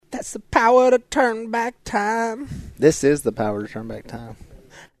That's the power to turn back time. This is the power to turn back time.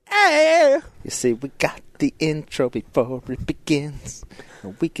 Hey! You see, we got the intro before it begins.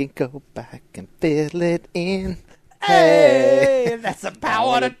 And we can go back and fill it in. Hey! That's the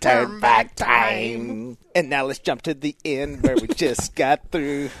power to turn back time. And now let's jump to the end where we just got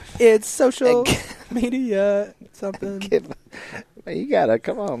through. It's social media something. You gotta,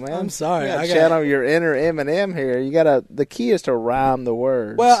 come on, man. I'm sorry. You gotta channel your inner Eminem here. You gotta, the key is to rhyme the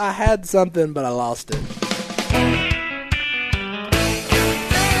words. Well, I had something, but I lost it.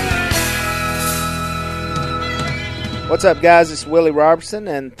 What's up, guys? It's Willie Robertson,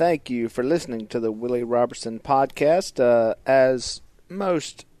 and thank you for listening to the Willie Robertson podcast. As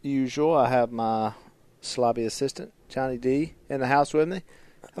most usual, I have my slobby assistant, Johnny D, in the house with me.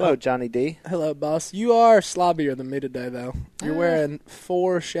 Hello, Johnny D. Hello, boss. You are slobbier than me today, though. You're wearing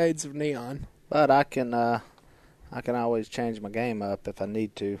 4 shades of neon. But I can always change my game up if I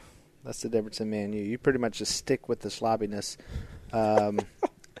need to. That's the difference in me and you. You pretty much just stick with the slobbiness.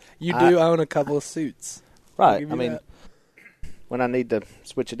 You do own a couple of suits. Right. I mean, when I need to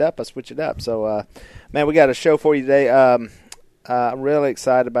switch it up, I switch it up. So, man, we got a show for you today. I'm really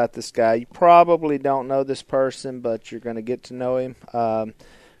excited about this guy. You probably don't know this person, but you're going to get to know him.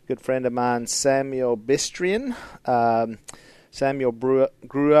 Good friend of mine, Samuel Bistrian. Samuel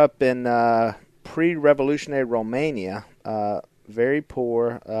grew up in pre-revolutionary Romania, very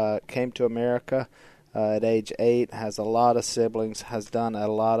poor, came to America at age 8, has a lot of siblings, has done a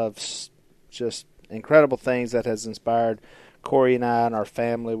lot of just incredible things that has inspired Corey and I and our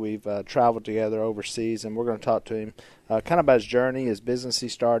family. We've traveled together overseas, and we're going to talk to him kind of about his journey, his business he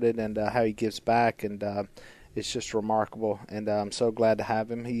started, and how he gives back, and it's just remarkable, and I'm so glad to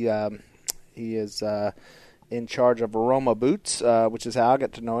have him. He is in charge of Aroma Boots, which is how I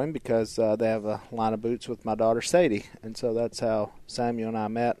got to know him, because they have a line of boots with my daughter Sadie, and so that's how Samuel and I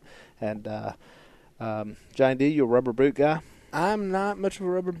met. And Johnny D, you a rubber boot guy? I'm not much of a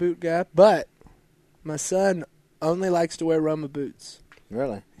rubber boot guy, but my son only likes to wear Roma boots.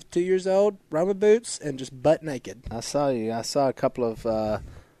 Really? He's 2 years old, Roma boots, and just butt naked. I saw you. I saw a couple of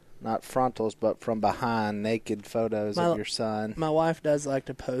not frontals, but from behind, naked photos of your son. My wife does like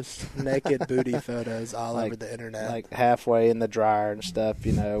to post naked booty photos all over the internet. Like halfway in the dryer and stuff,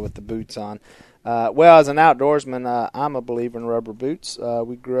 with the boots on. Well, as an outdoorsman, I'm a believer in rubber boots.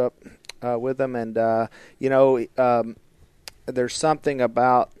 We grew up with them, and, there's something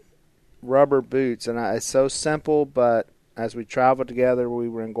about rubber boots, and it's so simple, but as we traveled together, we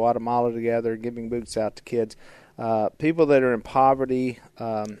were in Guatemala together giving boots out to kids. People that are in poverty,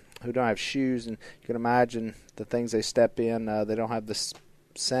 who don't have shoes, and you can imagine the things they step in. They don't have the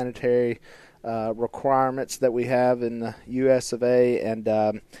sanitary requirements that we have in the U.S. of A., and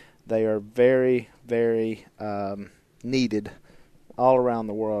they are very, very needed all around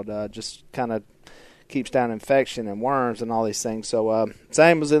the world. Just kind of keeps down infection and worms and all these things. So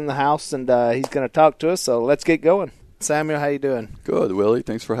Sam was in the house, and he's going to talk to us, so let's get going. Samuel, how you doing? Good, Willie.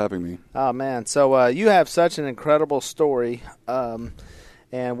 Thanks for having me. Oh, man. So you have such an incredible story,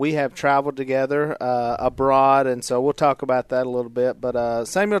 and we have traveled together abroad, and so we'll talk about that a little bit. But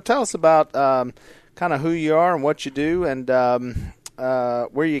Samuel, tell us about kind of who you are and what you do, and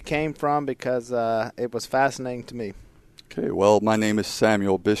where you came from, because it was fascinating to me. Okay, well, my name is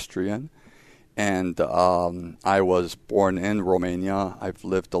Samuel Bistrian, and I was born in Romania. I've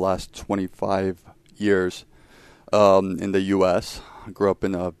lived the last 25 years in the U.S. I grew up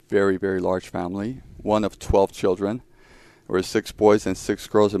in a very, very large family, one of 12 children. There were 6 boys and 6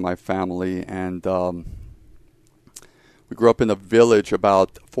 girls in my family, and we grew up in a village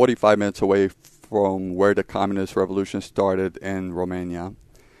about 45 minutes away from where the communist revolution started in Romania.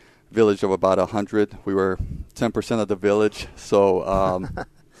 Village of about 100. We were 10% of the village. So,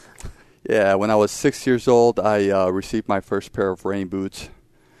 yeah, when I was 6 years old, I received my first pair of rain boots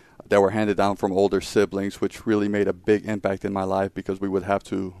that were handed down from older siblings, which really made a big impact in my life, because we would have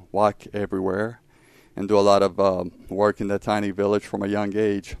to walk everywhere and do a lot of work in that tiny village from a young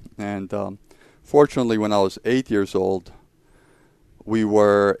age. And fortunately, when I was 8 years old, we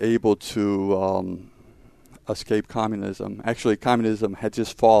were able to escape communism. Actually, communism had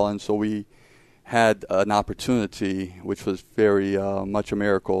just fallen, so we had an opportunity, which was very much a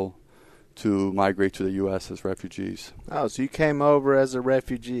miracle, to migrate to the U.S. as refugees. Oh, so you came over as a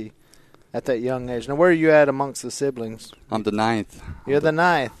refugee at that young age. Now, where are you at amongst the siblings? I'm the 9th. You're the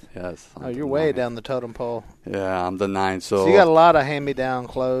 9th? Yes. You're way down the totem pole. Yeah, I'm the 9th. So you got a lot of hand-me-down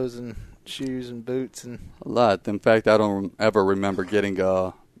clothes and shoes and boots. And a lot. In fact, I don't ever remember getting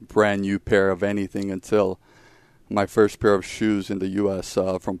a brand new pair of anything until my first pair of shoes in the U.S.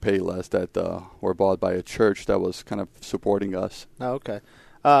 From Payless that were bought by a church that was kind of supporting us. Oh, okay.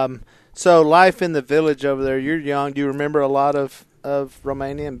 So life in the village over there, you're young. Do you remember a lot of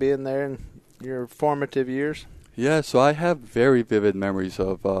Romania and being there in your formative years? Yeah, so I have very vivid memories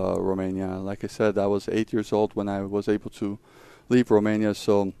of Romania. Like I said, I was 8 years old when I was able to leave Romania.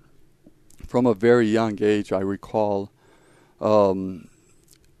 So from a very young age, I recall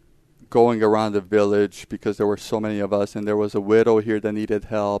going around the village because there were so many of us, and there was a widow here that needed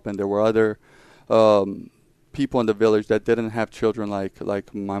help, and there were other people in the village that didn't have children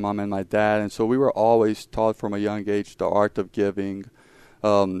like my mom and my dad. And so we were always taught from a young age the art of giving,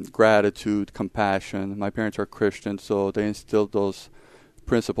 gratitude, compassion. My parents are Christian, so they instilled those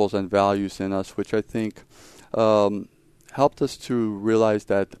principles and values in us, which I think helped us to realize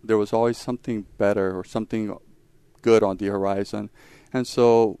that there was always something better or something good on the horizon. And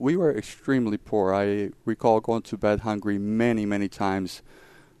so we were extremely poor. I recall going to bed hungry many, many times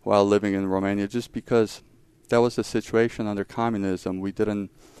while living in Romania, just because that was the situation under communism. We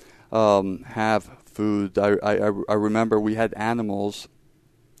didn't have food. I remember we had animals,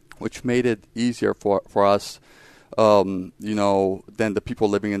 which made it easier for us, than the people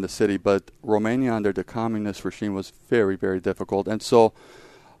living in the city. But Romania under the communist regime was very, very difficult. And so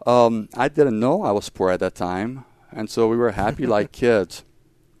I didn't know I was poor at that time. And so we were happy like kids.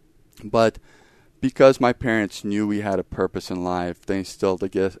 But because my parents knew we had a purpose in life, they instilled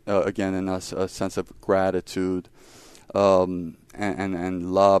again in us a sense of gratitude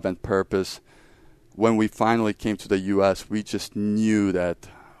and love and purpose. When we finally came to the U.S., we just knew that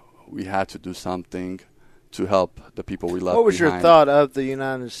we had to do something to help the people we left behind. What was your thought of the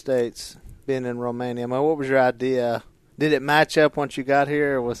United States being in Romania? I mean, what was your idea? Did it match up once you got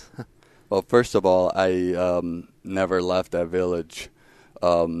here? Or was Well, first of all, I never left that village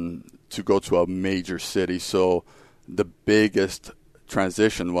to go to a major city. So the biggest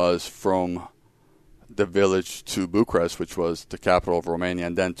transition was from the village to Bucharest, which was the capital of Romania,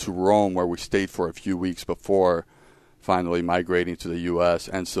 and then to Rome, where we stayed for a few weeks before finally migrating to the U.S.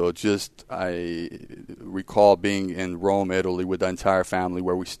 And so I recall being in Rome, Italy, with the entire family,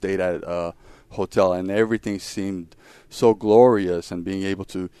 where we stayed at a hotel, and everything seemed so glorious, and being able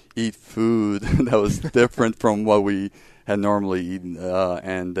to eat food that was different from what we had normally eaten,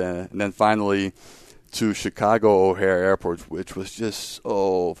 and then finally to Chicago O'Hare Airport, which was just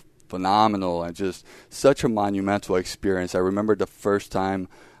so phenomenal and just such a monumental experience. I remember the first time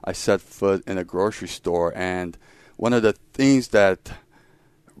I set foot in a grocery store, and one of the things that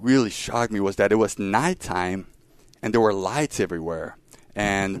really shocked me was that it was nighttime and there were lights everywhere.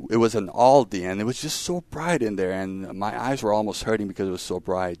 And it was an Aldi, and it was just so bright in there, and my eyes were almost hurting because it was so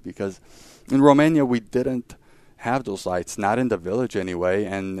bright. Because in Romania, we didn't have those lights, not in the village anyway,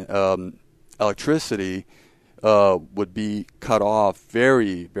 and electricity would be cut off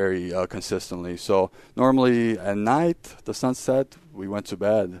very, very consistently. So normally at night, the sun set, we went to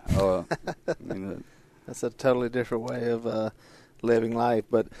bed. That's a totally different way of living life.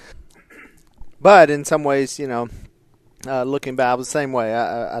 But in some ways, looking back, I was the same way.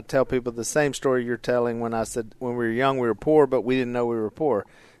 I tell people the same story you're telling when I said when we were young we were poor, but we didn't know we were poor.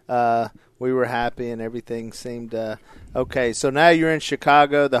 We were happy and everything seemed okay. So now you're in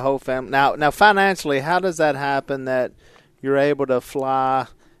Chicago, the whole family. Now financially, how does that happen that you're able to fly,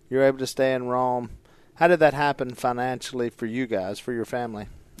 you're able to stay in Rome? How did that happen financially for you guys, for your family?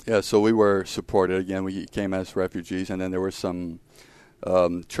 Yeah, so we were supported. Again, we came as refugees, and then there were some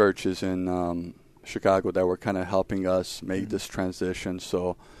churches in Chicago that were kind of helping us make this transition.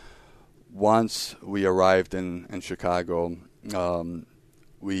 So once we arrived in Chicago,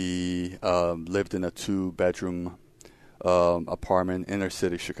 we lived in a 2-bedroom apartment, inner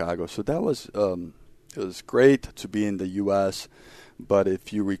city Chicago. So that was it was great to be in the U.S., but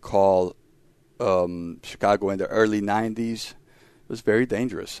if you recall, Chicago in the early 90s, it was very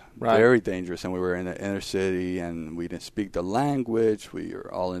dangerous, right. Very dangerous, and we were in the inner city, and we didn't speak the language. We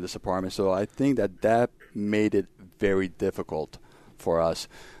were all in this apartment, so I think that made it very difficult for us.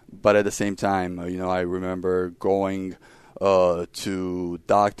 But at the same time, I remember going to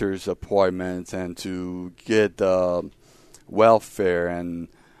doctor's appointments and to get welfare and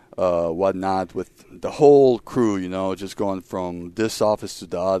whatnot with the whole crew, just going from this office to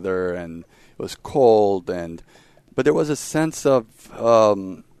the other, and it was cold, but there was a sense of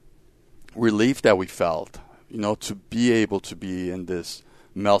relief that we felt, to be able to be in this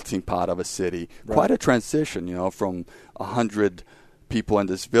melting pot of a city. Right. Quite a transition, from 100 people in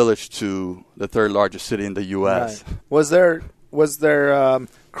this village to the third largest city in the U.S. Right. Was there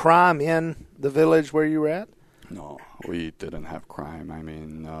crime in the village where you were at? No, we didn't have crime. I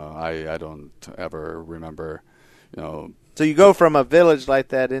mean, I don't ever remember, So you go from a village like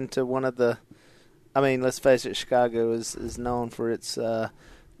that into one of the, let's face it, Chicago is known for its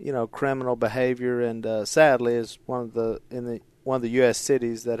criminal behavior, and sadly is one of the U.S.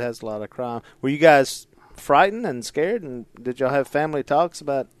 cities that has a lot of crime. Were you guys frightened and scared, and did y'all have family talks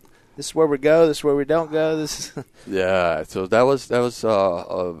about this is where we go, this is where we don't go? This is Yeah, so that was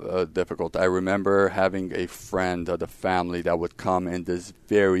difficult. I remember having a friend of the family that would come in this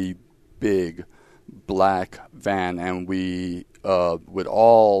very big black van, and we would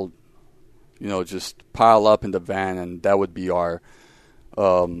all, just pile up in the van, and that would be our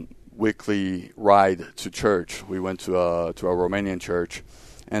weekly ride to church. We went to a Romanian church,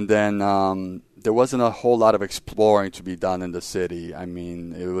 and then there wasn't a whole lot of exploring to be done in the city. I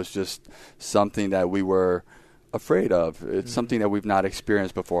mean, it was just something that we were afraid of. It's something that we've not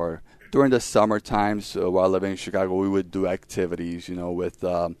experienced before. During the summer times, while living in Chicago, we would do activities, with,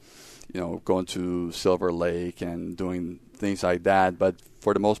 going to Silver Lake and doing things like that. But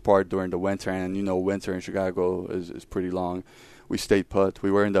for the most part, during the winter, and winter in Chicago is pretty long, we stayed put.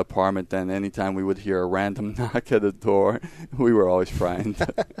 We were in the apartment, and anytime we would hear a random knock at the door, we were always frightened.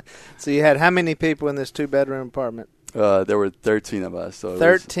 So you had how many people in this 2-bedroom apartment? There were 13 of us. So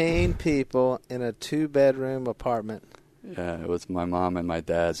 13 people in a 2-bedroom apartment. Yeah, it was my mom and my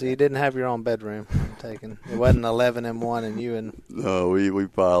dad. So you didn't have your own bedroom, I'm taking. It wasn't 11 in one and you and... No, we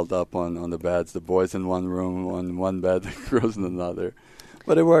piled up on the beds. The boys in one room, on one bed, the girls in another.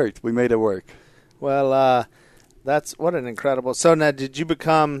 But it worked. We made it work. Well, that's what an incredible... So now,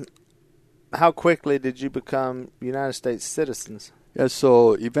 how quickly did you become United States citizens? Yeah,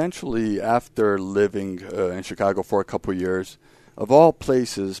 so eventually, after living in Chicago for a couple of years, of all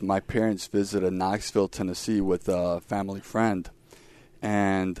places, my parents visited Knoxville, Tennessee with a family friend,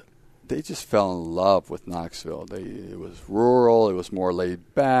 and they just fell in love with Knoxville. It was rural, it was more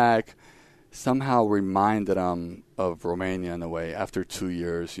laid back, somehow reminded them of Romania in a way after 2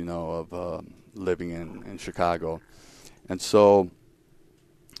 years, of living in Chicago. And so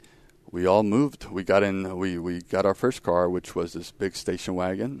we all moved. We got our first car, which was this big station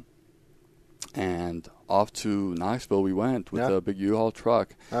wagon, and off to Knoxville we went with a big U-Haul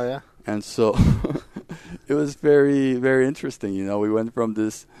truck. Oh, yeah? And so it was very, very interesting. We went from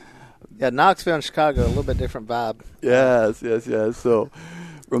this... Yeah, Knoxville and Chicago, a little bit different vibe. Yes. So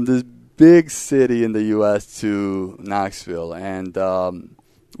from this big city in the U.S. to Knoxville, and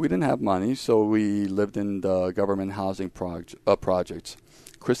we didn't have money, so we lived in the government housing projects.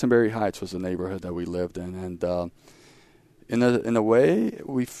 Christenberry Heights was the neighborhood that we lived in, and in a way,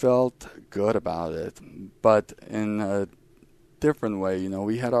 we felt good about it, but in a different way.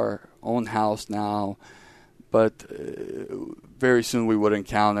 We had our own house now, but very soon we would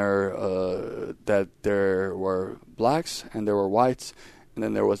encounter that there were blacks and there were whites, and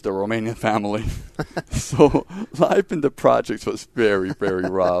then there was the Romanian family. So life in the projects was very, very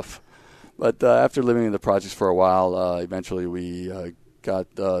rough. But after living in the projects for a while, eventually we got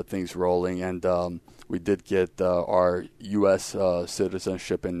things rolling, and we did get our U.S.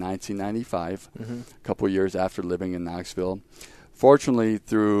 citizenship in 1995, a couple of years after living in Knoxville. Fortunately,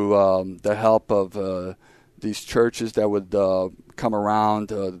 through the help of these churches that would come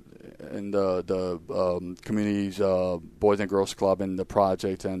around in the community's Boys and Girls Club in the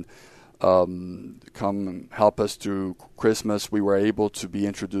project and come help us through Christmas, we were able to be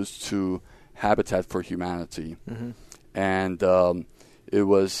introduced to Habitat for Humanity. And it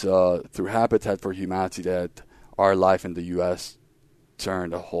was through Habitat for Humanity that our life in the U.S.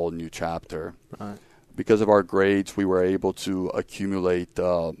 turned a whole new chapter. Right. Because of our grades, we were able to accumulate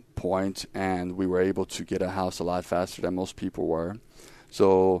points, and we were able to get a house a lot faster than most people were.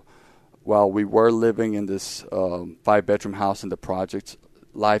 So while we were living in this 5-bedroom house in the projects,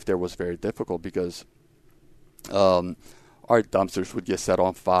 life there was very difficult because our dumpsters would get set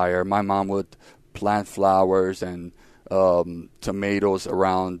on fire. My mom would plant flowers and tomatoes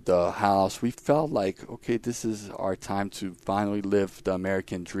around the house. We felt like, okay, this is our time to finally live the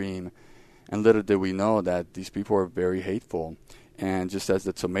American dream. And little did we know that these people were very hateful. And just as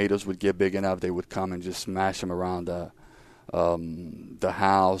the tomatoes would get big enough, they would come and just smash them around the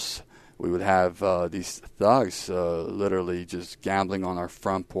house. We would have these thugs literally just gambling on our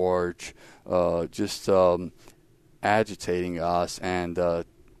front porch, just agitating us, and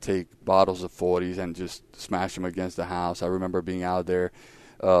take bottles of 40s and just smash them against the house. I remember being out there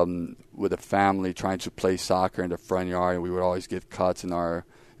with a family trying to play soccer in the front yard, and we would always get cuts in our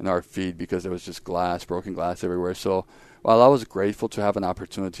feet because there was just broken glass everywhere. So while I was grateful to have an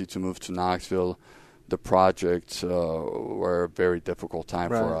opportunity to move to Knoxville, the projects were a very difficult time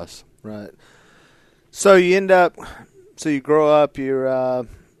for us. Right. So you grow up, you're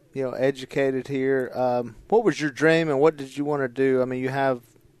educated here. What was your dream and what did you want to do? I mean, you have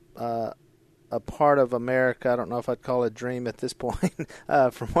a part of America. I don't know if I'd call it a dream at this point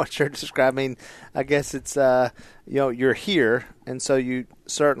from what you're describing. I guess it's, you're here, and so you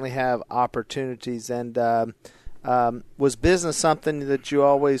certainly have opportunities. And was business something that you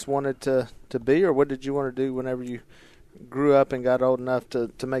always wanted to be, or what did you want to do whenever you grew up and got old enough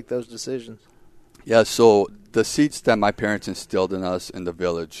to make those decisions? Yeah, so the seeds that my parents instilled in us in the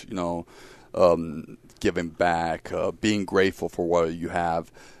village, giving back, being grateful for what you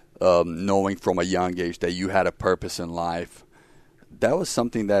have, knowing from a young age that you had a purpose in life, that was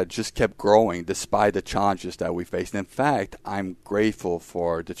something that just kept growing despite the challenges that we faced. In fact, I'm grateful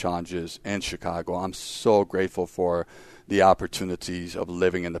for the challenges in Chicago. I'm so grateful for the opportunities of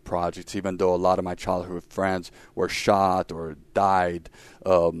living in the projects, even though a lot of my childhood friends were shot or died,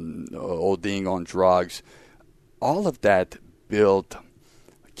 ODing on drugs. All of that built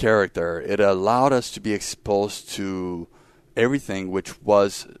character. It allowed us to be exposed to everything, which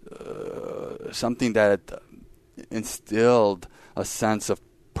was something that instilled a sense of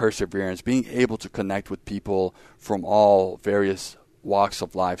perseverance, being able to connect with people from all various walks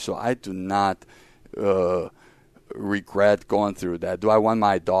of life. So I do not regret going through that. Do I want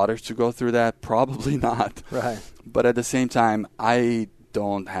my daughters to go through that? Probably not. Right. But at the same time, I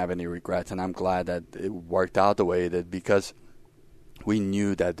don't have any regrets, and I'm glad that it worked out the way it did, because we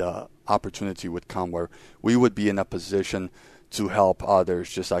knew that the opportunity would come where we would be in a position to help others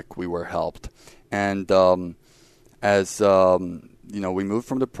just like we were helped. And we moved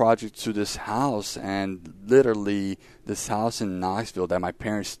from the project to this house, and literally this house in Knoxville that my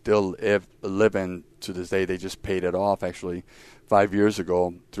parents still live in to this day. They just paid it off actually 5 years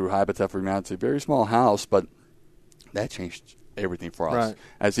ago through Habitat for Humanity. Very small house, but that changed everything for us. Right.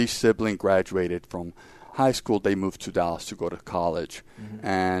 As each sibling graduated from high school, they moved to Dallas to go to college. Mm-hmm.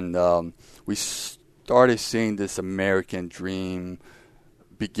 And we started seeing this American dream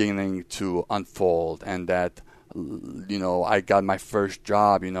beginning to unfold, and that I got my first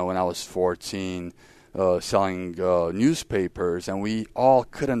job, when I was 14, selling newspapers, and we all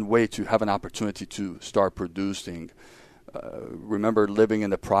couldn't wait to have an opportunity to start producing. Remember living in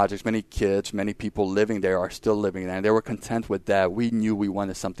the projects, many kids, many people living there are still living there, and they were content with that. We knew we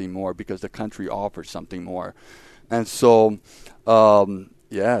wanted something more because the country offered something more. And so,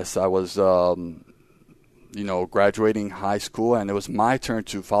 yes, I was graduating high school, and it was my turn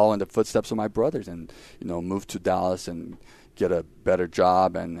to follow in the footsteps of my brothers and, move to Dallas and get a better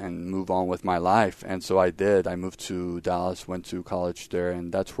job and move on with my life. And so I did. I moved to Dallas, went to college there,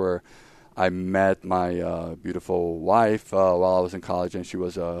 and that's where I met my beautiful wife while I was in college, and she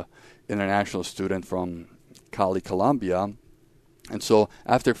was an international student from Columbia. And so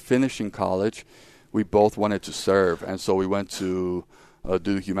after finishing college, we both wanted to serve, and so we went to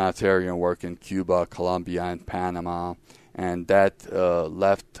do humanitarian work in Cuba, Colombia, and Panama, and that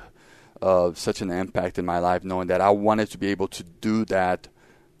left such an impact in my life, knowing that I wanted to be able to do that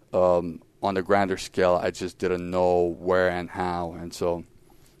on a grander scale. I just didn't know where and how. And so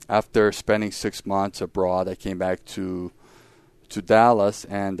after spending 6 months abroad, I came back to Dallas,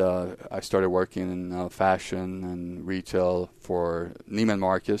 and I started working in fashion and retail for Neiman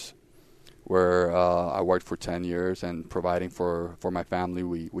Marcus, where I worked for 10 years and providing for my family.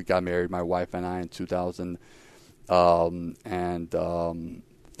 We got married, my wife and I, in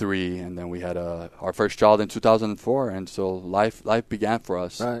 2003, and then we had our first child in 2004, and so life began for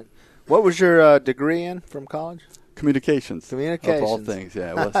us. Right. What was your degree in from college? Communications. Of all things,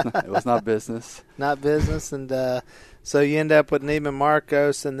 yeah. It was not business. Not business, and so you end up with Neiman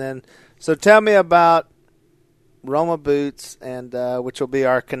Marcus, and then so tell me about Roma Boots, and which will be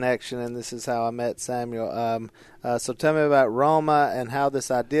our connection, and this is how I met Samuel. So tell me about Roma and how this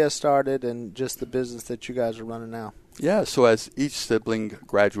idea started, and just the business that you guys are running now. Yeah, so as each sibling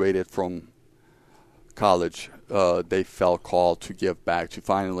graduated from college, they felt called to give back, to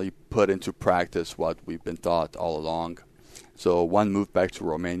finally put into practice what we've been taught all along. So one moved back to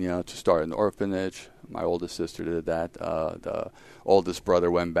Romania to start an orphanage. My oldest sister did that. The oldest brother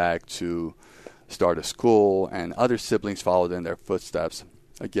went back to start a school, and other siblings followed in their footsteps.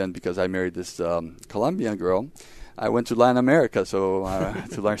 Again, because I married this Colombian girl, I went to Latin America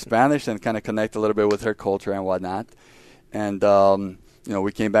to learn Spanish and kind of connect a little bit with her culture and whatnot. And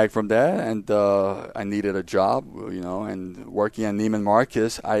we came back from there, and I needed a job, and working at Neiman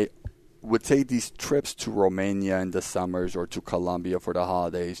Marcus, I would take these trips to Romania in the summers or to Colombia for the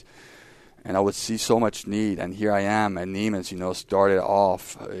holidays, and I would see so much need. And here I am at Neiman's, started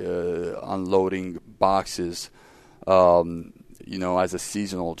off unloading boxes, as a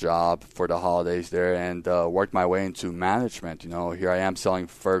seasonal job for the holidays there, and worked my way into management. Here I am selling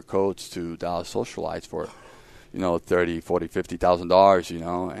fur coats to Dallas socialites for $30,000, $40,000,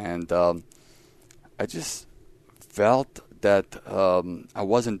 $50,000, and I just felt that I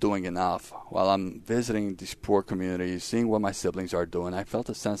wasn't doing enough. While I'm visiting these poor communities, seeing what my siblings are doing, I felt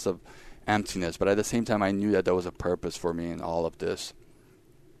a sense of emptiness. But at the same time, I knew that there was a purpose for me in all of this.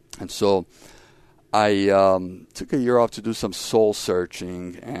 And so I took a year off to do some soul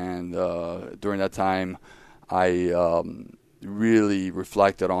searching. And during that time, I really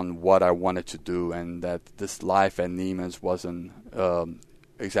reflected on what I wanted to do, and that this life at Neiman's wasn't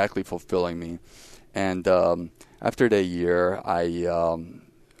exactly fulfilling me. And after that year, I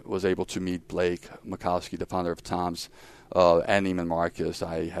was able to meet Blake Mikowski, the founder of Tom's, at Neiman Marcus.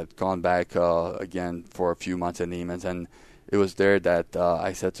 I had gone back again for a few months at Neiman's, and it was there that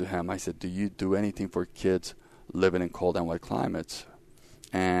I said to him, I said, do you do anything for kids living in cold and wet climates?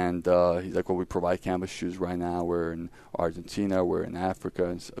 And he's like, well, we provide canvas shoes right now. We're in Argentina, we're in Africa,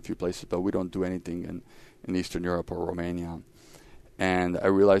 and a few places, but we don't do anything in Eastern Europe or Romania. And I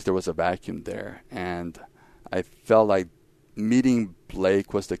realized there was a vacuum there. And I felt like meeting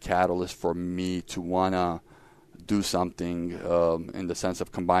Blake was the catalyst for me to want to do something in the sense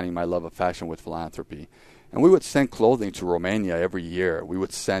of combining my love of fashion with philanthropy. And we would send clothing to Romania every year. We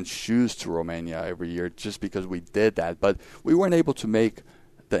would send shoes to Romania every year just because we did that. But we weren't able to make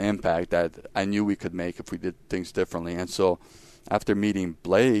the impact that I knew we could make if we did things differently. And so after meeting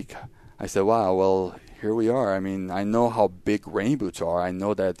Blake, I said, wow, well, here we are. I mean, I know how big rain boots are. I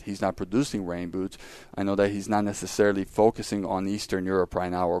know that he's not producing rain boots. I know that he's not necessarily focusing on Eastern Europe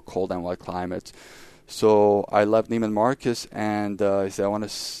right now or cold and wet climates. So I left Neiman Marcus and I said, I want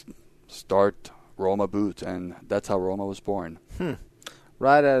to start Roma Boots, and that's how Roma was born.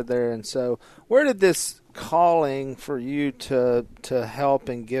 Right out of there. And so where did this calling for you to help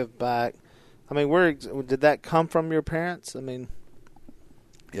and give back, I mean, where did that come from your parents? I mean...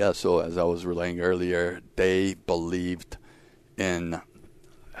 Yeah, so as I was relaying earlier, they believed in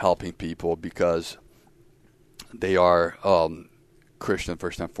helping people because they are Christian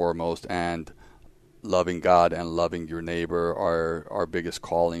first and foremost, and loving God and loving your neighbor are our biggest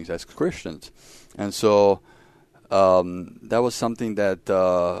callings as Christians. And so that was something that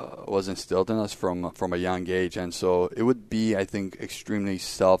was instilled in us from a young age. And so it would be, I think, extremely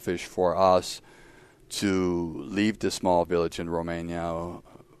selfish for us to leave this small village in Romania,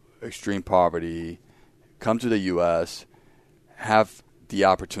 extreme poverty, come to the U.S., have the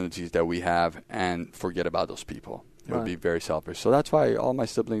opportunities that we have, and forget about those people. It would be very selfish. So that's why all my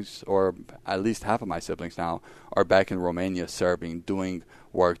siblings, or at least half of my siblings now, are back in Romania serving, doing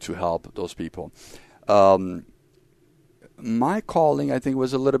work to help those people. My calling, I think,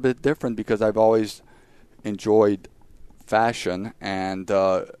 was a little bit different because I've always enjoyed fashion, and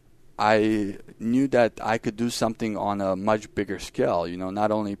I knew that I could do something on a much bigger scale, you know,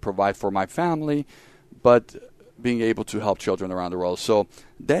 not only provide for my family, but being able to help children around the world. So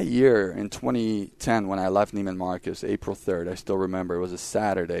that year in 2010, when I left Neiman Marcus, April 3rd, I still remember, it was a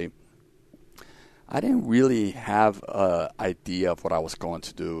Saturday, I didn't really have an idea of what I was going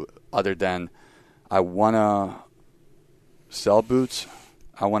to do other than I want to sell boots,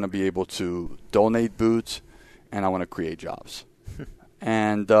 I want to be able to donate boots, and I want to create jobs.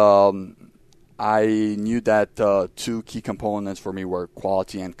 And I knew that two key components for me were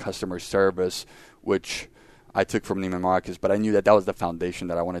quality and customer service, which I took from Neiman Marcus, but I knew that that was the foundation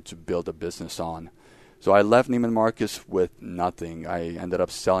that I wanted to build a business on. So I left Neiman Marcus with nothing. I ended up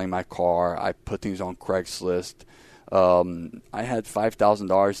selling my car. I put things on Craigslist. I had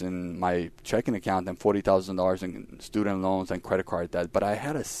 $5,000 in my checking account and $40,000 in student loans and credit card debt, but I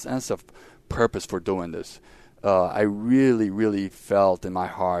had a sense of purpose for doing this. I really, really felt in my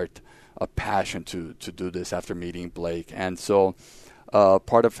heart a passion to do this after meeting Blake. And so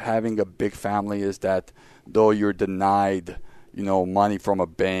part of having a big family is that though you're denied, you know, money from a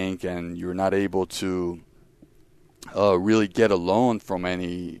bank and you're not able to really get a loan from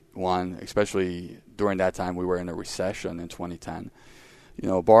anyone, especially during that time we were in a recession in 2010. You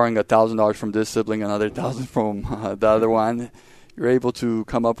know, borrowing $1,000 from this sibling, another $1,000 from the other one, you're able to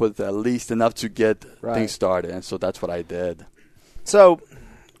come up with at least enough to get things started. And so that's what I did. So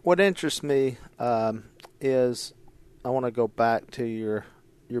what interests me is I want to go back to your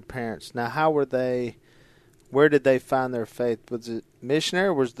parents. Now, how were they, where did they find their faith? Was it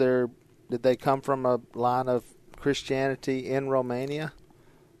missionary? Did they come from a line of Christianity in Romania?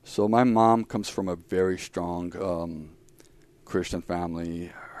 So my mom comes from a very strong Christian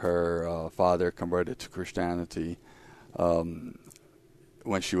family. Her father converted to Christianity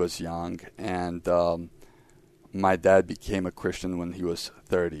when she was young, and my dad became a Christian when he was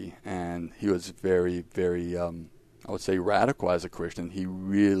 30, and he was very, very, I would say, radical as a Christian. He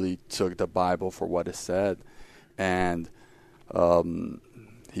really took the Bible for what it said, and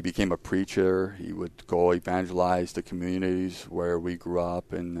he became a preacher. He would go evangelize the communities where we grew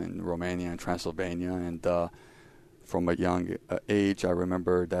up in Romania and Transylvania. And from a young age, I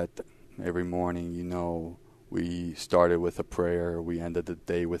remember that every morning, we started with a prayer. We ended the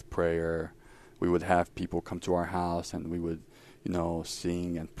day with prayer. We would have people come to our house, and we would,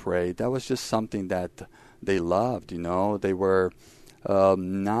 sing and pray. That was just something that they loved, They were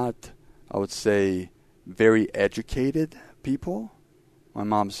not, I would say, very educated people. My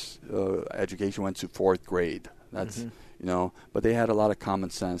mom's education went to 4th grade. That's, but they had a lot of common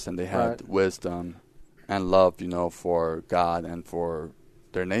sense, and they had wisdom and love, for God and for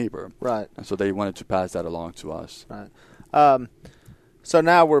their neighbor. Right. And so they wanted to pass that along to us. Right. So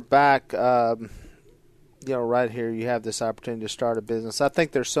now we're back, right here. You have this opportunity to start a business. I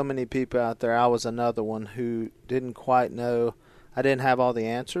think there's so many people out there. I was another one who didn't quite know. I didn't have all the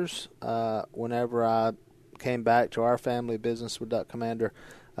answers whenever I came back to our family business with Duck Commander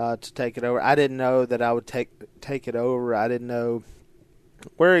to take it over. I didn't know that I would take it over. I didn't know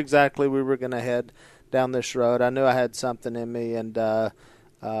where exactly we were going to head down this road. I knew I had something in me, and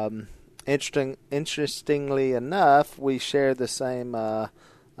interestingly enough, we share the same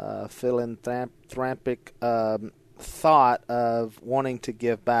philanthropic thought of wanting to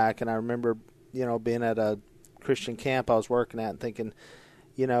give back. And I remember, being at a Christian camp I was working at and thinking,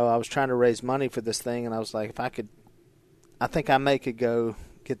 I was trying to raise money for this thing, and I was like, I think I could go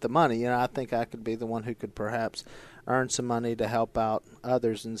get the money. I think I could be the one who could perhaps earn some money to help out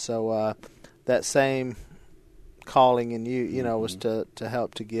others. And so that same calling in you, was to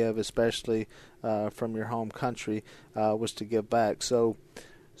help to give, especially from your home country, was to give back. So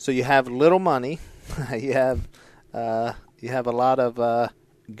you have little money, you have a lot of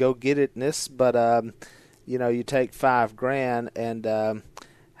go get itness, but you take $5,000, and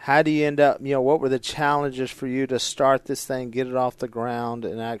how do you end up? What were the challenges for you to start this thing, get it off the ground,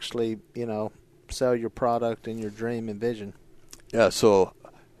 and actually, sell your product and your dream and vision? Yeah. So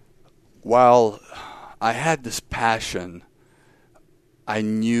while I had this passion, I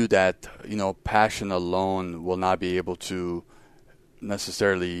knew that passion alone will not be able to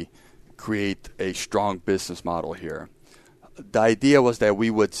necessarily create a strong business model here. The idea was that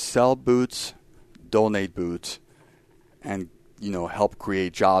we would sell boots, donate boots, and help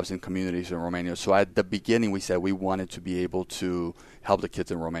create jobs in communities in Romania. So at the beginning, we said we wanted to be able to help the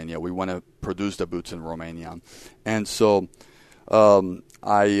kids in Romania. We want to produce the boots in Romania. And so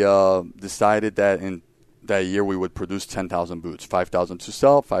I decided that in that year we would produce 10,000 boots, 5,000 to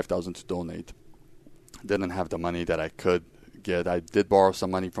sell, 5,000 to donate. Didn't have the money that I could get. I did borrow some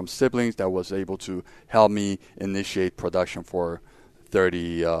money from siblings that was able to help me initiate production for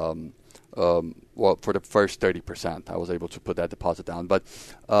 30 for the first 30%, I was able to put that deposit down. But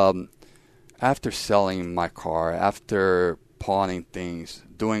after selling my car, after pawning things,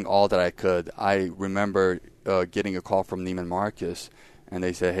 doing all that I could, I remember getting a call from Neiman Marcus, and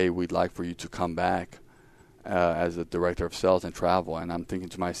they said, hey, we'd like for you to come back as a director of sales and travel. And I'm thinking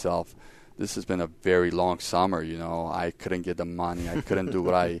to myself, this has been a very long summer. I couldn't get the money. I couldn't do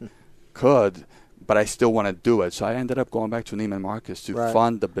what I could, but I still want to do it. So I ended up going back to Neiman Marcus to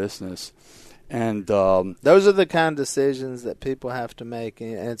fund the business. And those are the kind of decisions that people have to make,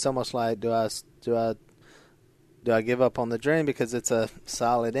 and it's almost like, do I give up on the dream because it's a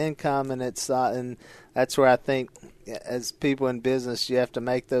solid income, and and that's where I think as people in business you have to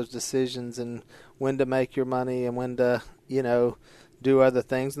make those decisions, and when to make your money and when to do other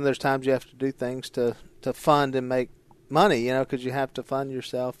things. And there's times you have to do things to fund and make money, because you have to fund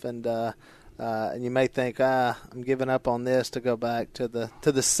yourself, and you may think, I'm giving up on this to go back to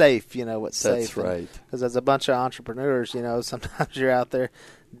the safe, what's safe. That's right. Because as a bunch of entrepreneurs, sometimes you're out there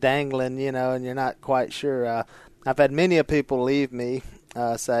dangling, and you're not quite sure. I've had many of people leave me,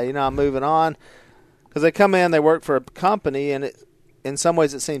 say, I'm moving on, because they come in, they work for a company, and in some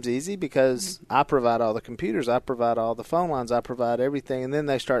ways it seems easy because I provide all the computers, I provide all the phone lines, I provide everything, and then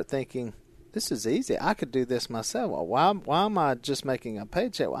they start thinking, this is easy. I could do this myself. Well, why am I just making a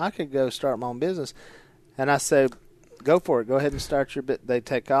paycheck? Well, I could go start my own business. And I say, go for it. Go ahead and start your bit. They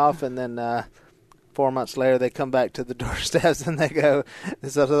take off, and then 4 months later they come back to the doorsteps and they go,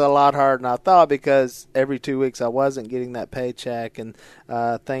 this is a lot harder than I thought, because every 2 weeks I wasn't getting that paycheck, and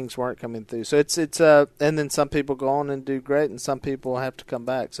things weren't coming through. So it's and then some people go on and do great, and some people have to come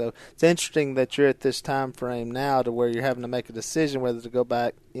back. So it's interesting that you're at this time frame now to where you're having to make a decision whether to go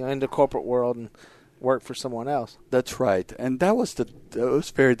back, into corporate world and work for someone else. That's right. And that was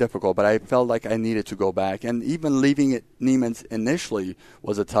very difficult, but I felt like I needed to go back. And even leaving it Neiman's initially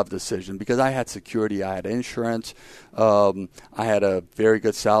was a tough decision, because I had security, I had insurance, I had a very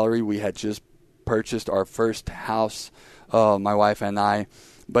good salary. We had just purchased our first house, my wife and I,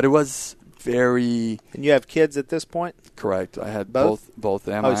 But it was very... And you have kids at this point? Correct. I had Both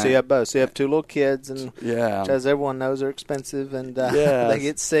them. Oh, so you have both. So you have two little kids, and yeah, which, as everyone knows, are expensive, and they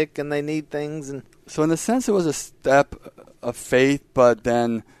get sick and they need things. And so in a sense, it was a step of faith, but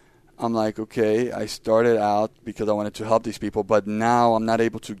then I'm like, okay, I started out because I wanted to help these people, but now I'm not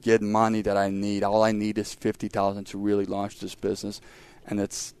able to get money that I need. All I need is $50,000 to really launch this business, and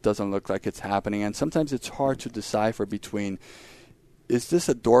it doesn't look like it's happening. And sometimes it's hard to decipher between, is this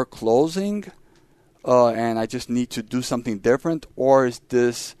a door closing, and I just need to do something different, or is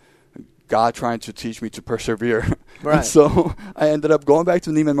this God trying to teach me to persevere? Right. And so I ended up going back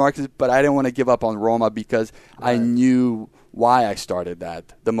to Neiman Marcus, but I didn't want to give up on Roma because I knew why I started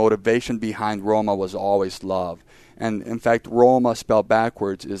that. The motivation behind Roma was always love. And in fact, Roma spelled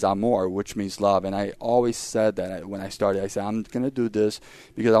backwards is amor, which means love. And I always said that when I started, I said, I'm going to do this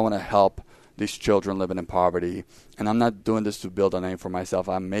because I want to help these children living in poverty. And I'm not doing this to build a name for myself.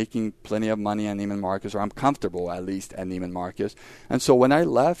 I'm making plenty of money at Neiman Marcus, or I'm comfortable at least at Neiman Marcus. And so when I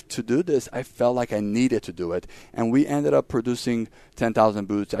left to do this, I felt like I needed to do it. And we ended up producing 10,000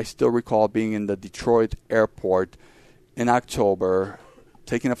 boots. I still recall being in the Detroit airport in October,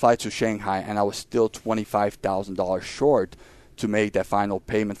 taking a flight to Shanghai, and I was still $25,000 short to make that final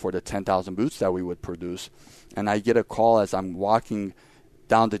payment for the 10,000 boots that we would produce. And I get a call as I'm walking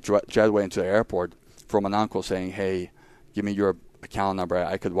down the jetway into the airport from an uncle saying, hey, give me your account number.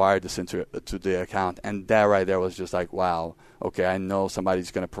 I could wire this into to the account. And that right there was just like, wow, okay, I know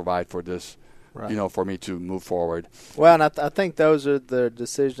somebody's going to provide for this, for me to move forward. Well, and I think those are the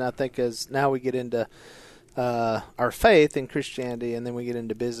decisions. I think as now we get into our faith in Christianity, and then we get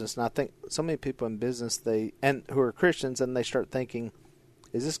into business. And I think so many people in business, who are Christians, and they start thinking,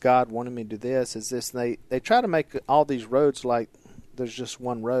 is this God wanting me to do this? Is this? And they try to make all these roads like there's just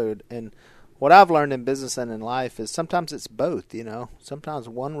one road. And what I've learned in business and in life is sometimes it's both. Sometimes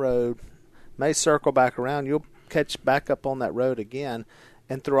one road may circle back around. You'll catch back up on that road again,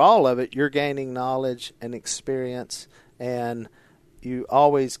 and through all of it, you're gaining knowledge and experience, and you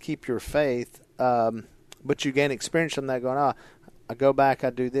always keep your faith. But you gain experience from that going, I go back,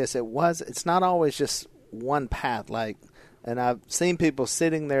 I do this. It's not always just one path. And I've seen people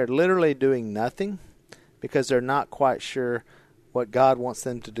sitting there literally doing nothing because they're not quite sure what God wants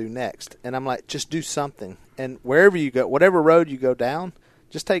them to do next. And I'm like, just do something. And wherever you go, whatever road you go down,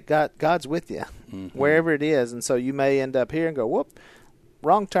 just take God's with you, wherever it is. And so you may end up here and go, whoop,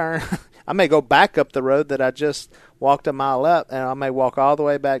 wrong turn. I may go back up the road that I just walked a mile up, and I may walk all the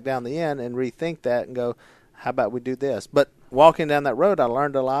way back down the end and rethink that and go, how about we do this? But walking down that road, I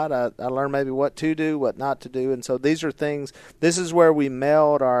learned a lot. I learned maybe what to do, what not to do. And so these are things, this is where we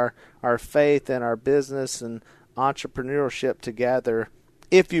meld our faith and our business and entrepreneurship together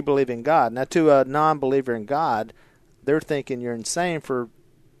if you believe in God. Now, to a non-believer in God, they're thinking you're insane for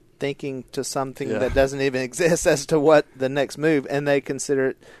thinking to something that doesn't even exist as to what the next move, and they consider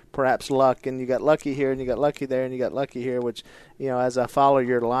it perhaps luck, and you got lucky here and you got lucky there and you got lucky here, which, as I follow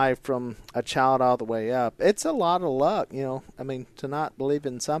your life from a child all the way up, it's a lot of luck, to not believe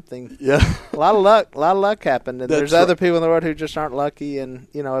in something. Yeah. a lot of luck happened, and there's other people in the world who just aren't lucky, and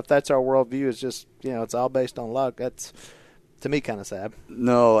if that's our worldview, is just it's all based on luck. That's, to me, kind of sad.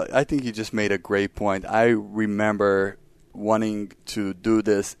 No, I think you just made a great point. I remember wanting to do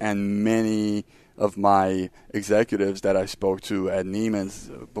this, and many of my executives that I spoke to at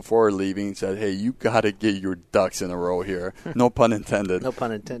Neiman's before leaving said, hey, you got to get your ducks in a row here. No pun intended. No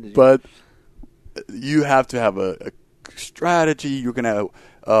pun intended. But you have to have a strategy. You're going to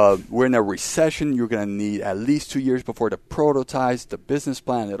we're in a recession. You're going to need at least 2 years before the prototypes, the business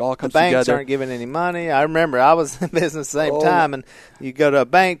plan, it all comes together. The banks aren't giving any money. I remember I was in business at the same time, and you go to a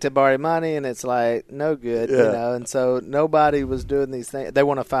bank to borrow money, and it's like no good, and so nobody was doing these things. They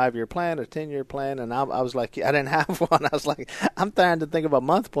want a 5-year plan, a 10-year plan, and I was like, I didn't have one. I was like, I'm trying to think of a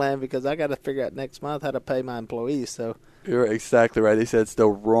month plan because I got to figure out next month how to pay my employees. So you're exactly right. They said it's the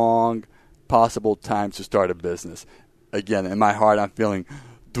wrong possible time to start a business. Again, in my heart, I'm feeling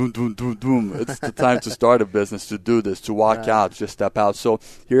doom, doom, doom, doom. It's the time to start a business, to do this, to walk out, just step out. So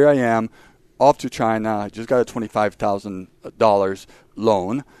here I am, off to China. I just got a $25,000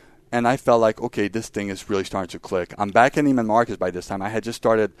 loan, and I felt like, okay, this thing is really starting to click. I'm back at Neiman Marcus by this time. I had just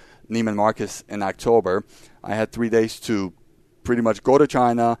started Neiman Marcus in October. I had 3 days to pretty much go to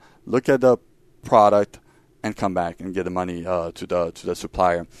China, look at the product, and come back and get the money to the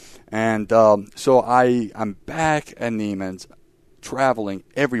supplier. And so I'm back at Neiman's, traveling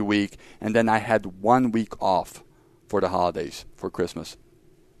every week, and then I had 1 week off for the holidays, for Christmas.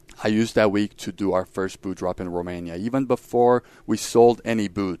 I used that week to do our first boot drop in Romania. Even before we sold any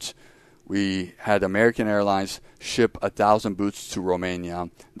boots, we had American Airlines ship 1,000 boots to Romania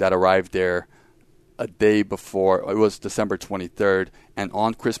that arrived there a day before. It was December 23rd, and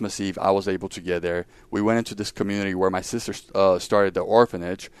on Christmas Eve, I was able to get there. We went into this community where my sister started the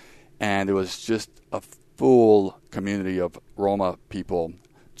orphanage, and it was just a full community of Roma people,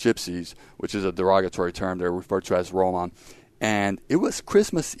 gypsies, which is a derogatory term. They're referred to as Roma. And it was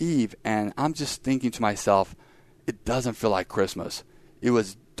Christmas Eve, and I'm just thinking to myself, it doesn't feel like Christmas. It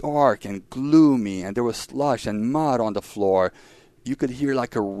was dark and gloomy, and there was slush and mud on the floor. You could hear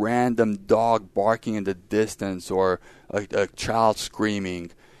like a random dog barking in the distance or a child screaming.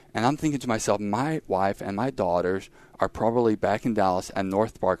 And I'm thinking to myself, my wife and my daughters are probably back in Dallas at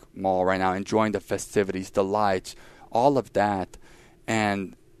North Park Mall right now enjoying the festivities, the lights, all of that.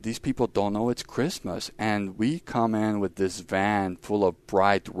 And these people don't know it's Christmas. And we come in with this van full of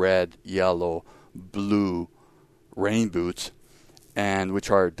bright red, yellow, blue rain boots, and which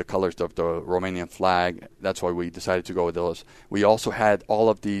are the colors of the Romanian flag. That's why we decided to go with those. We also had all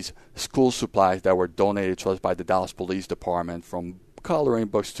of these school supplies that were donated to us by the Dallas Police Department, from coloring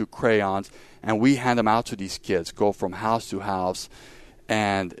books to crayons, and we hand them out to these kids, go from house to house,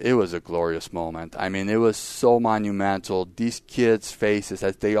 and it was a glorious moment. I mean, it was so monumental. These kids' faces,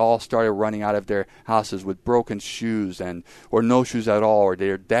 as they all started running out of their houses with broken shoes or no shoes at all, or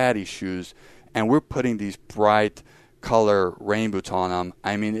their daddy's shoes, and we're putting these bright color rain boots on them.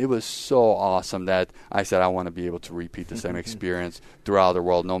 I mean, it was so awesome that I said I want to be able to repeat the same experience throughout the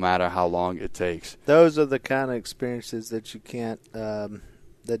world, no matter how long it takes. Those are the kind of experiences that you can't,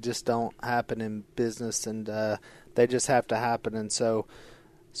 that just don't happen in business, and they just have to happen. And so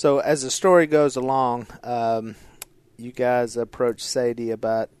as the story goes along, you guys approached Sadie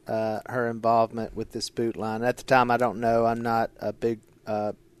about her involvement with this boot line. At the time, I don't know. I'm not a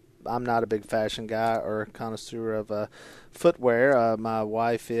big fashion guy or connoisseur of footwear. My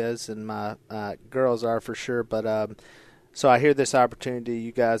wife is, and my girls are for sure. But so I hear this opportunity.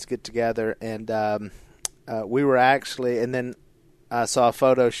 You guys get together, and we were actually, and then I saw a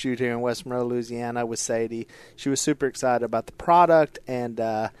photo shoot here in West Monroe, Louisiana, with Sadie. She was super excited about the product, and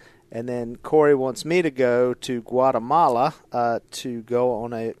then Corey wants me to go to Guatemala to go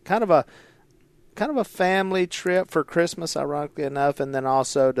on a kind of a family trip for Christmas, ironically enough, and then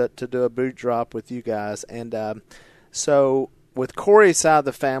also to do a boot drop with you guys. And so with Corey's side of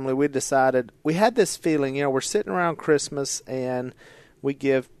the family, we decided, we had this feeling, we're sitting around Christmas and we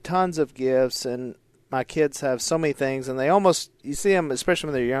give tons of gifts, and my kids have so many things, and they almost, you see them, especially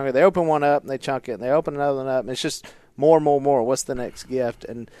when they're younger, they open one up and they chunk it, and they open another one up, and it's just more. What's the next gift?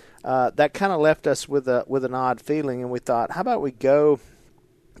 And that kind of left us with an odd feeling, and we thought, how about we go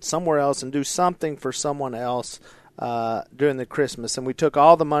somewhere else and do something for someone else during the Christmas. And we took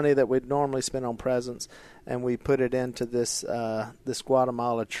all the money that we'd normally spend on presents, and we put it into this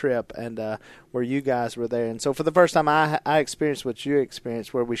Guatemala trip, and where you guys were there. And so for the first time, I experienced what you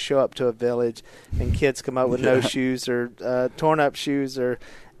experienced, where we show up to a village and kids come up with no shoes or torn up shoes,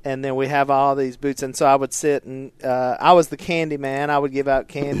 and then we have all these boots. And so I would sit, and I was the candy man. I would give out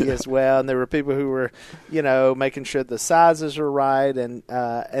candy as well. And there were people who were, making sure the sizes were right. And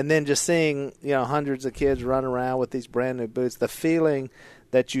then just seeing, hundreds of kids run around with these brand new boots, the feeling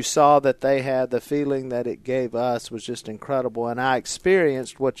that you saw that they had, the feeling that it gave us was just incredible. And I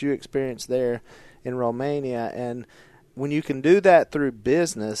experienced what you experienced there in Romania. And when you can do that through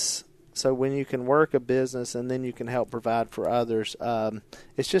business, so when you can work a business and then you can help provide for others,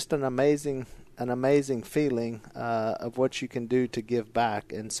 it's just an amazing feeling of what you can do to give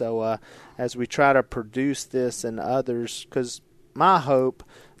back. And so as we try to produce this in others, because my hope,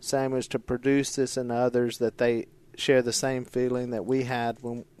 Sam, is to produce this in others, that they share the same feeling that we had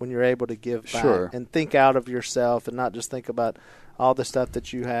when you're able to give back. Sure. And think out of yourself and not just think about all the stuff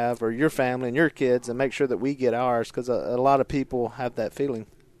that you have or your family and your kids, and make sure that we get ours, because a lot of people have that feeling.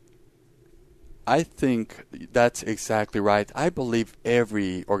 I think that's exactly right. I believe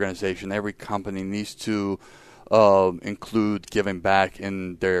every organization, every company needs to include giving back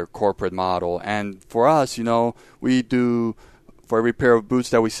in their corporate model. And for us, we do, for every pair of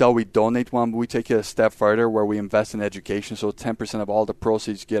boots that we sell, we donate one, but we take it a step further where we invest in education. So 10% of all the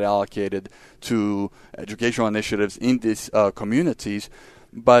proceeds get allocated to educational initiatives in these communities.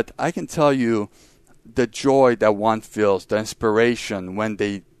 But I can tell you the joy that one feels, the inspiration when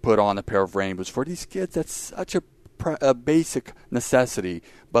they put on a pair of rain boots. For these kids, that's such a basic necessity,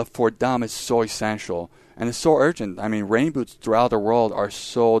 but for them it's so essential and it's so urgent. I mean, rain boots throughout the world are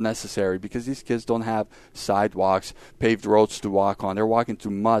so necessary because these kids don't have sidewalks, paved roads to walk on. They're walking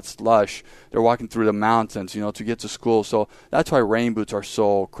through mud, slush. They're walking through the mountains, to get to school. So that's why rain boots are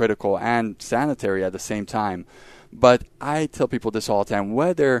so critical and sanitary at the same time. But I tell people this all the time,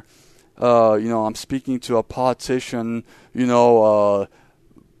 whether I'm speaking to a politician,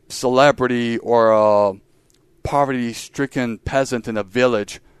 celebrity or a poverty-stricken peasant in a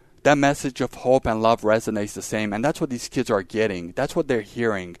village, that message of hope and love resonates the same, and that's what these kids are getting. That's what they're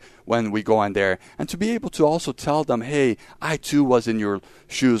hearing when we go in there. And to be able to also tell them, hey, I too was in your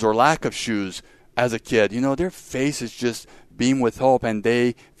shoes or lack of shoes as a kid. Their faces just beam with hope, and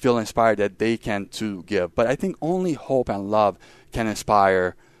they feel inspired that they can too give. But I think only hope and love can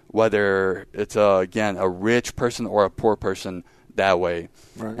inspire, whether it's, again, a rich person or a poor person, that way.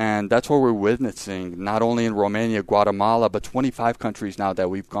 Right. And that's what we're witnessing, not only in Romania, Guatemala, but 25 countries now that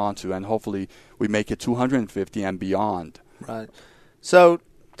we've gone to, and hopefully we make it 250 and beyond. Right. So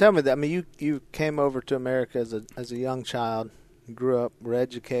tell me that. I mean, you came over to America as a young child, grew up, were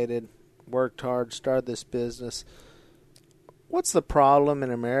educated, worked hard, started this business. What's the problem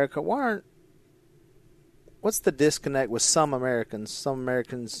in America? What's the disconnect with some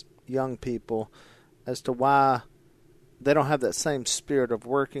Americans, young people, as to why they don't have that same spirit of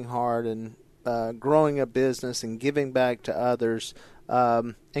working hard and growing a business and giving back to others?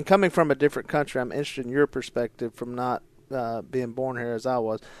 And coming from a different country, I'm interested in your perspective from not being born here as I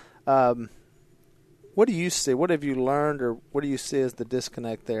was. What do you see? What have you learned, or what do you see as the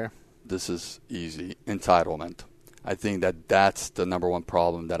disconnect there? This is easy. Entitlement. I think that's the number one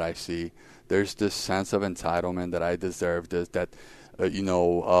problem that I see. There's this sense of entitlement that I deserve this,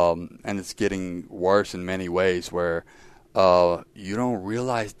 and it's getting worse in many ways, where you don't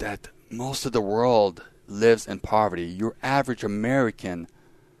realize that most of the world lives in poverty. Your average American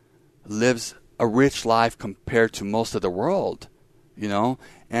lives a rich life compared to most of the world,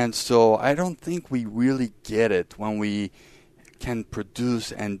 And so I don't think we really get it when we can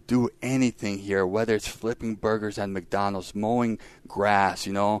produce and do anything here, whether it's flipping burgers at McDonald's, mowing grass,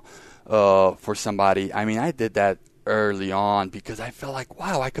 for somebody. I mean, I did that early on because I felt like,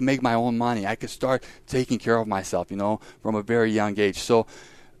 wow, I could make my own money. I could start taking care of myself, from a very young age. So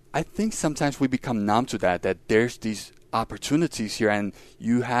I think sometimes we become numb to that there's these opportunities here, and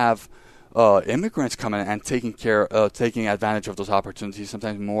you have immigrants coming and taking advantage of those opportunities,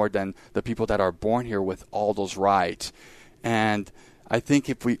 sometimes more than the people that are born here with all those rights. And I think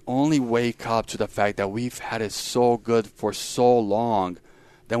if we only wake up to the fact that we've had it so good for so long,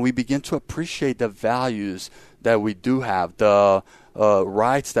 then we begin to appreciate the values that we do have, the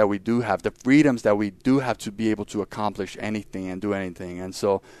rights that we do have, the freedoms that we do have to be able to accomplish anything and do anything. And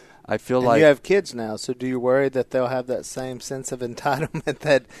so I feel like you have kids now, so do you worry that they'll have that same sense of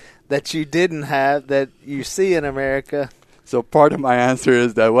entitlement that you didn't have, that you see in America? So part of my answer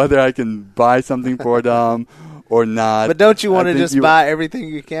is that whether I can buy something for them or not. But don't you want to just buy everything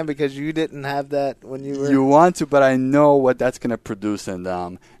you can because you didn't have that when you were? You want to, but I know what that's going to produce in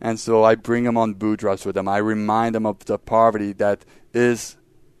them. And so I bring them on boot drives with them. I remind them of the poverty that is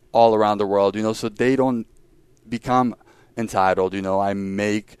all around the world, so they don't become entitled.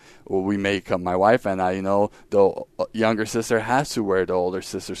 We make my wife and I, the younger sister has to wear the older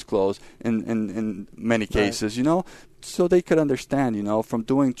sister's clothes in many cases, right. So they could understand, from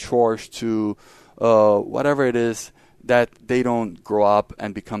doing chores to whatever it is, that they don't grow up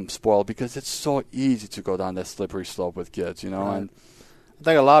and become spoiled, because it's so easy to go down that slippery slope with kids, Right. And I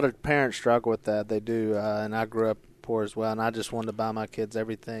think a lot of parents struggle with that. They do, and I grew up poor as well, and I just wanted to buy my kids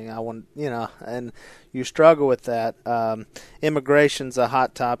everything. I want, and you struggle with that. Immigration's a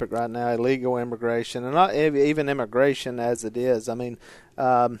hot topic right now, illegal immigration, and not even immigration as it is. I mean,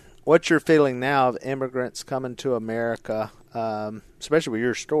 what's your feeling now of immigrants coming to America, especially with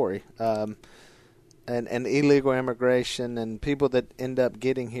your story, and illegal immigration and people that end up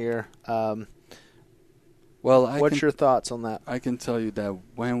getting here? What's your thoughts on that? I can tell you that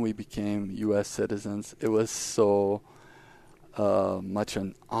when we became U.S. citizens, it was so much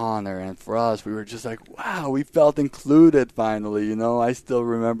an honor. And for us, we were just like, wow, we felt included finally. I still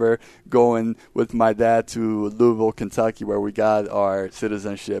remember going with my dad to Louisville, Kentucky, where we got our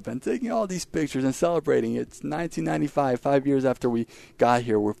citizenship, and taking all these pictures and celebrating. It's 1995, 5 years after we got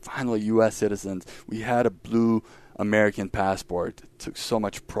here. We're finally U.S. citizens. We had a blue American passport. Took so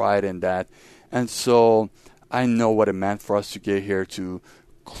much pride in that. And so I know what it meant for us to get here, to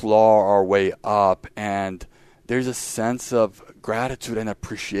claw our way up, and there's a sense of gratitude and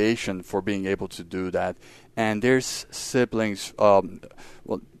appreciation for being able to do that. And there's siblings, I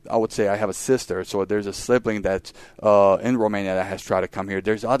would say I have a sister, so there's a sibling that's in Romania that has tried to come here.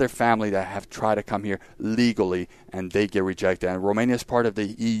 There's other family that have tried to come here legally, and they get rejected. And Romania is part of the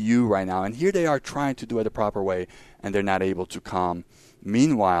EU right now, and here they are trying to do it the proper way, and they're not able to come.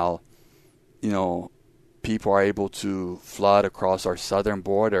 Meanwhile, people are able to flood across our southern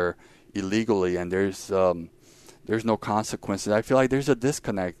border illegally, and there's no consequences. I feel like there's a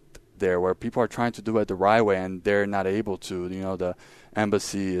disconnect there where people are trying to do it the right way and they're not able to. The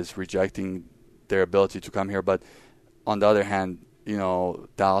embassy is rejecting their ability to come here, but on the other hand,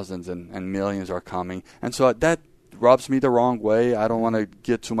 thousands and millions are coming, and so that rubs me the wrong way. I don't want to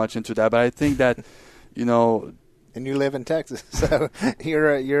get too much into that, but I think that and you live in Texas, so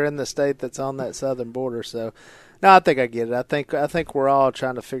you're in the state that's on that southern border. So, no, I think I get it. I think we're all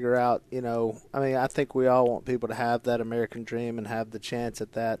trying to figure out. I think we all want people to have that American dream and have the chance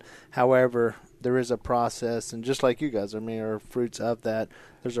at that. However, there is a process, and just like you guys, are fruits of that.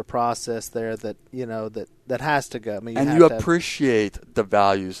 There's a process there that that has to go. You appreciate the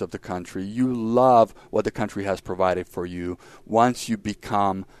values of the country. You love what the country has provided for you. Once you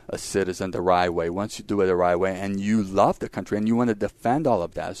become a citizen the right way, once you do it the right way, and you love the country and you want to defend all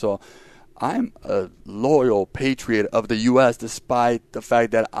of that. So, I'm a loyal patriot of the U.S. despite the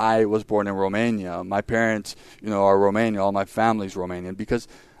fact that I was born in Romania. My parents, are Romanian. All my family's Romanian because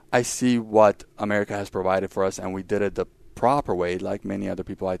I see what America has provided for us, and we did it the proper way, like many other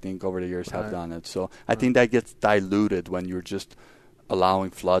people I think over the years have done it. So I think that gets diluted when you're just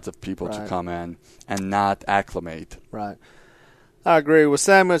allowing floods of people to come in and not acclimate. Right. I agree. Well,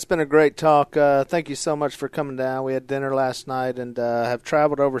 Samuel, it's been a great talk. Thank you so much for coming down. We had dinner last night and have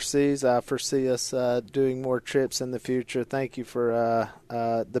traveled overseas. I foresee us doing more trips in the future. Thank you for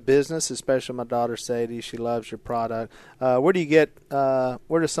the business, especially my daughter Sadie. She loves your product. Where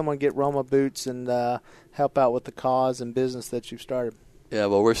does someone get Roma boots and help out with the cause and business that you've started? Yeah,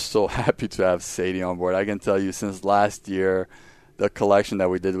 well, we're so happy to have Sadie on board. I can tell you since last year, the collection that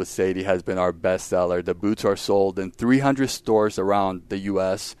we did with Sadie has been our best seller. The boots are sold in 300 stores around the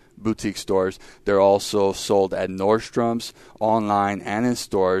U.S., boutique stores. They're also sold at Nordstrom's online and in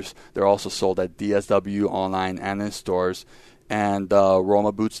stores. They're also sold at DSW online and in stores and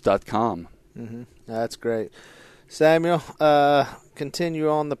RomaBoots.com. Mm-hmm. That's great. Samuel, continue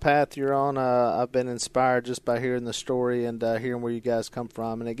on the path you're on. I've been inspired just by hearing the story and hearing where you guys come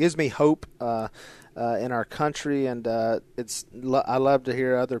from, and it gives me hope in our country. And I love to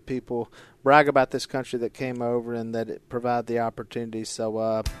hear other people brag about this country that came over and that it provide the opportunity.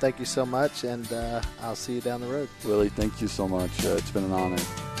 So thank you so much, and I'll see you down the road. Willie, thank you so much. It's been an honor.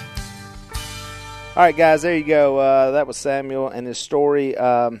 All right, guys, there you go. That was Samuel and his story.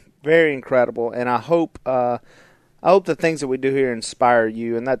 Very incredible, and I hope the things that we do here inspire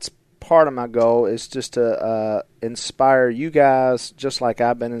you, and that's part of my goal is just to inspire you guys just like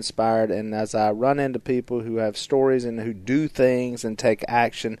I've been inspired. And as I run into people who have stories and who do things and take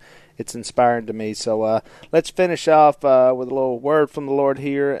action, it's inspiring to me. So let's finish off with a little word from the Lord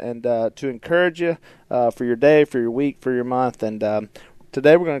here and to encourage you for your day, for your week, for your month. And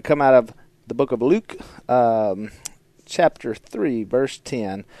today we're going to come out of the book of Luke, chapter 3, verse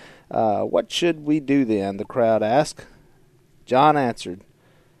 10. What should we do then? The crowd asked. John answered,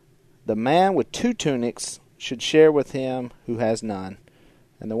 the man with 2 tunics should share with him who has none,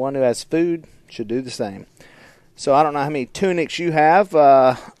 and the one who has food should do the same. So I don't know how many tunics you have.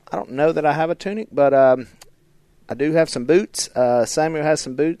 I don't know that I have a tunic, but I do have some boots. Samuel has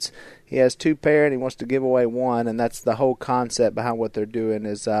some boots. He has 2 pair, and he wants to give away 1, and that's the whole concept behind what they're doing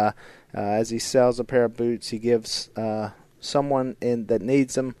is as he sells a pair of boots, he gives someone that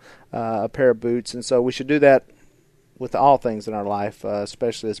needs them a pair of boots. And so we should do that with all things in our life,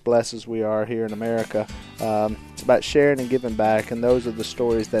 especially as blessed as we are here in America. It's about sharing and giving back, and those are the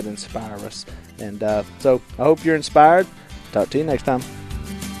stories that inspire us. And so I hope you're inspired. Talk to you next time.